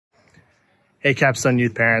Hey Capstone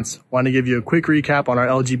youth parents, want to give you a quick recap on our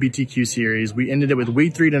LGBTQ series. We ended it with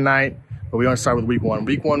week 3 tonight, but we want to start with week 1.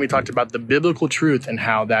 Week 1, we talked about the biblical truth and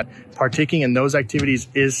how that partaking in those activities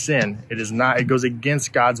is sin. It is not, it goes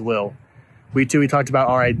against God's will. Week 2, we talked about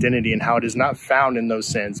our identity and how it is not found in those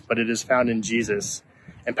sins, but it is found in Jesus.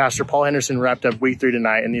 And Pastor Paul Henderson wrapped up week 3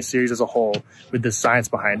 tonight and the series as a whole with the science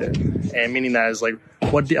behind it. And meaning that is like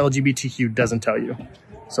what the LGBTQ doesn't tell you.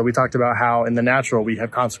 So we talked about how in the natural, we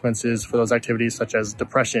have consequences for those activities such as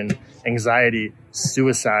depression, anxiety,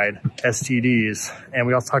 suicide, STDs. And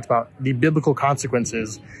we also talked about the biblical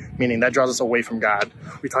consequences, meaning that draws us away from God.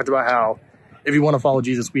 We talked about how if you want to follow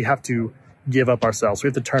Jesus, we have to give up ourselves. We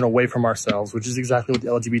have to turn away from ourselves, which is exactly what the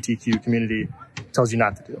LGBTQ community tells you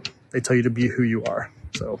not to do. They tell you to be who you are.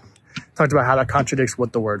 So talked about how that contradicts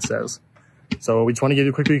what the word says. So we just want to give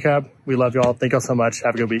you a quick recap. We love y'all. Thank y'all so much.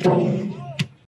 Have a good week.